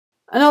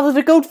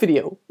Another code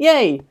video,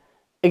 yay!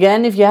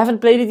 Again, if you haven't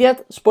played it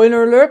yet,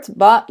 spoiler alert,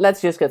 but let's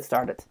just get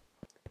started.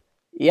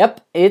 Yep,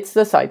 it's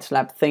the side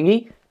slab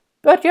thingy.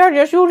 But you're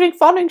just using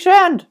falling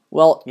sand!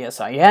 Well, yes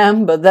I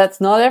am, but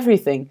that's not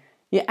everything.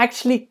 You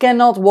actually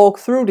cannot walk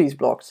through these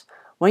blocks.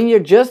 When you're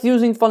just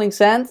using falling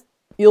sand,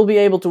 you'll be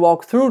able to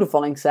walk through the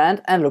falling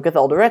sand and look at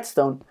all the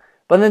redstone.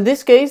 But in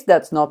this case,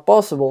 that's not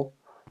possible.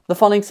 The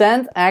falling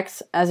sand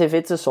acts as if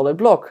it's a solid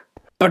block.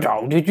 But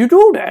how did you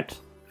do that?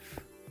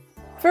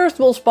 First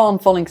we'll spawn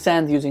falling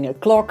sand using a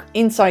clock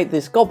inside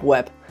this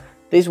cobweb.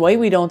 This way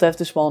we don't have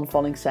to spawn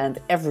falling sand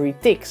every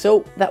tick,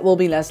 so that will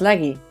be less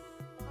laggy.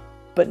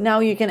 But now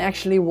you can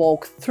actually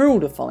walk through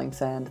the falling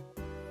sand.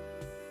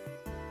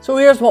 So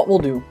here's what we'll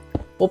do.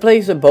 We'll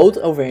place a boat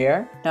over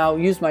here. Now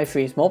use my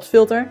freeze mobs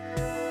filter.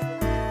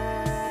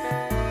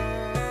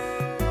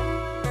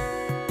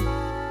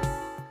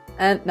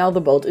 And now the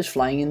boat is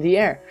flying in the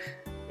air.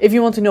 If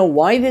you want to know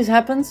why this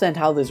happens and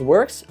how this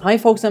works, Hi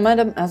Folks and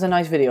Madam has a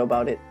nice video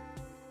about it.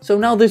 So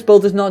now this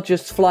boat is not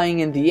just flying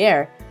in the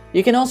air,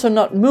 you can also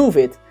not move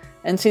it,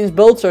 and since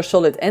boats are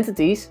solid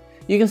entities,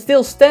 you can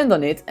still stand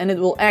on it and it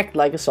will act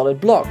like a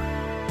solid block.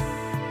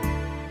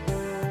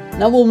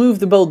 Now we'll move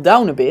the boat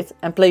down a bit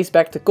and place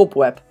back the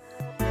cobweb.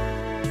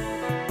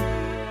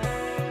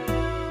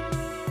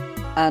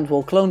 And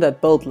we'll clone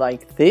that boat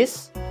like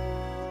this.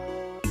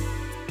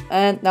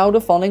 And now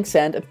the falling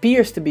sand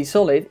appears to be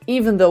solid,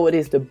 even though it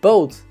is the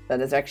boat that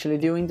is actually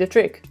doing the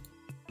trick.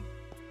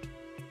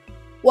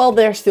 Well,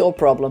 there's still a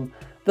problem.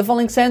 The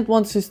falling sand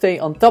wants to stay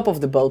on top of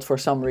the boat for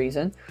some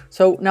reason,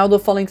 so now the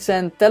falling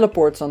sand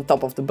teleports on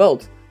top of the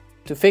boat.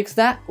 To fix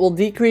that, we'll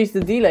decrease the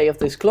delay of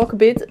this clock a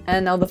bit,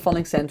 and now the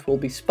falling sand will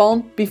be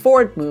spawned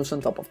before it moves on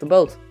top of the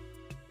boat.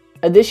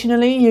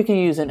 Additionally, you can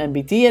use an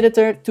NBT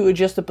editor to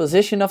adjust the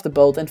position of the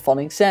boat and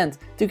falling sand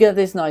to get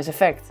this nice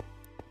effect.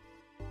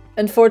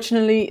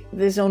 Unfortunately,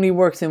 this only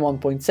works in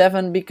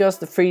 1.7 because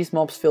the freeze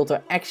mobs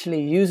filter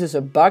actually uses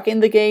a bug in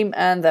the game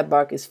and that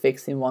bug is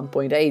fixed in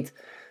 1.8.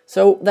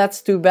 So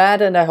that's too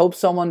bad, and I hope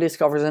someone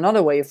discovers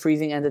another way of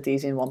freezing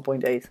entities in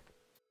 1.8.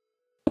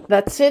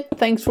 That's it,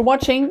 thanks for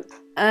watching.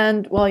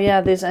 And well, yeah,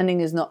 this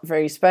ending is not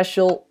very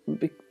special,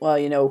 well,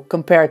 you know,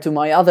 compared to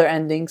my other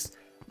endings.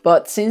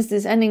 But since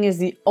this ending is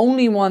the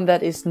only one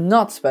that is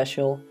not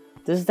special,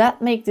 does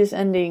that make this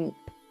ending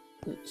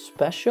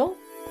special?